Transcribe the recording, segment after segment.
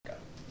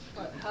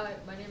Hi,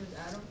 my name is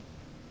Adam,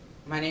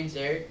 My name's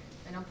Eric,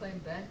 and I'm playing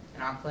Ben,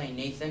 and I'm playing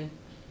Nathan.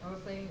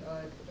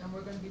 and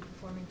we're going to be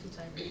performing Two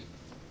Timers.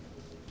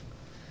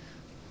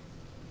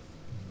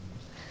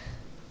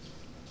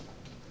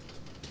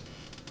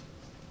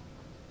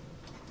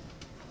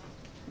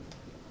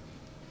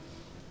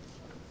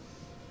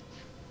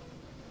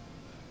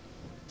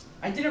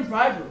 I didn't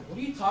bribe her. What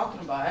are you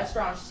talking about? I asked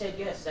her out and she said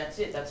yes. That's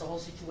it. That's the whole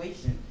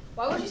situation.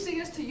 Why would you say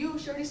yes to you?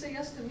 She already said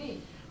yes to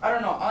me. I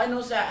don't know. All I know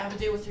is that I have a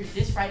date with her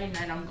this Friday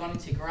night and I'm going to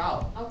take her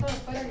out. I'll put a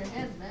fight on your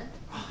hands, man.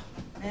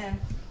 Man,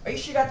 are you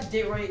sure you got the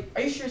date right?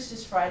 Are you sure it's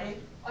this Friday?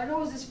 I know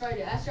it was this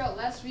Friday. I asked you out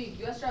last week.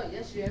 You asked her out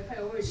yesterday. I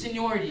priority.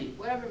 Seniority.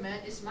 Whatever,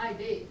 man. It's my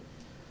date.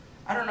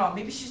 I don't know.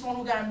 Maybe she's the one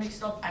who got it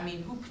mixed up. I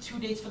mean, who put 2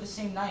 dates for the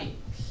same night?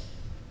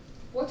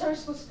 What time are you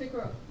supposed to pick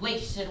her up?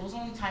 Late, she said. It was the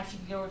only time she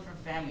could get away from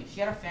her family. She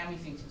had a family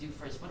thing to do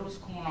first, but it was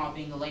cool now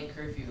being a late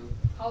curfew.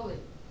 How late?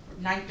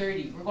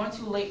 9:30. We're going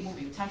to a late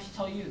movie. What time she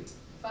tell you?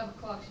 5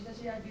 o'clock. She said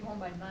she had to be home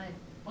by 9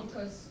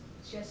 because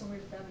she has some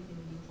weird family thing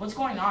to do. What's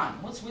going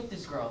on? What's with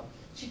this girl?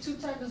 She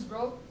two-timed us,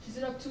 bro. She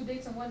set up 2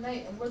 dates in one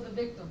night, and we're the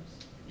victims.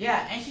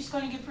 Yeah, and she's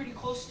going to get pretty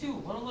close too.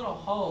 What a little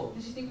hoe.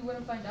 Did she think we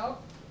wouldn't find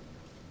out?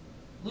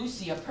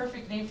 Lucy, a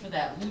perfect name for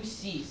that.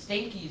 Lucy.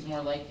 Stanky is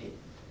more like it.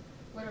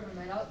 Whatever,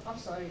 man. I'm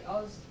sorry.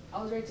 I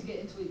was ready to get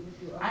into it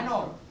with you. I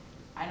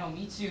know,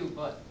 me too,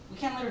 but we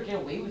can't let her get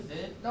away with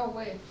it. No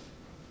way.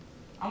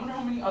 I wonder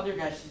how many other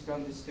guys she's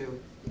done this to.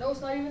 No,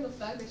 it's not even the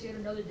fact that she had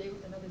another date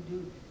with another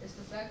dude. It's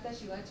the fact that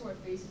she lied to our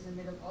faces and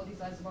made up all these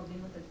lies about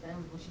being with her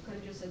family. Well, she could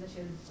have just said that she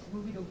had a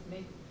movie to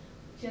make.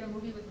 She had a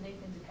movie with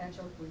Nathan to catch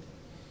up with.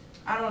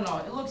 I don't know.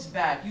 It looks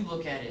bad. You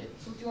look at it.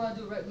 So what do you want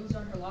to do? Right, lose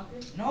her in her locker?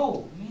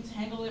 No, we need to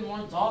handle it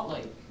more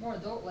adult-like. More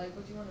adult-like.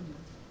 What do you want to do?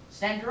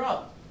 Stand her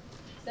up.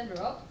 Stand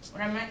her up?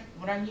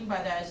 What I mean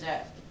by that is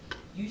that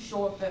you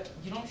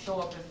don't show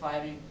up at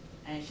 5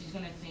 and she's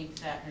gonna think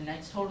that her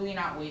night's totally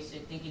not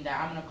wasted, thinking that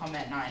I'm gonna come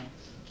at 9,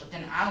 but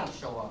then I don't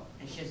show up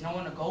and she has no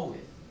one to go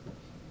with.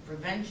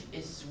 Revenge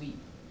is sweet.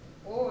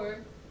 Or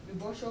we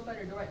both show up at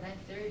her door at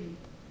 9:30.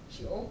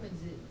 She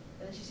opens it,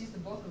 and then she sees the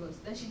both of us.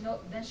 Then she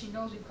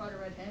knows we've caught her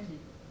red-handed.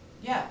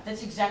 Yeah,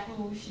 that's exactly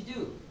what we should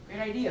do. Great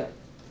idea.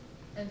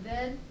 And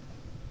then,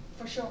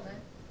 for sure,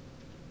 man.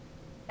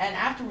 And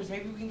afterwards,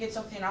 maybe we can get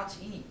something out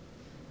to eat.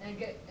 And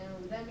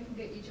then we can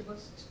get each of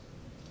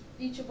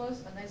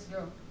us a nice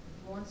girl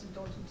who wants to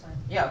go 2 times.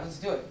 Yeah, let's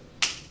do it.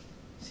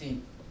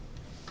 See.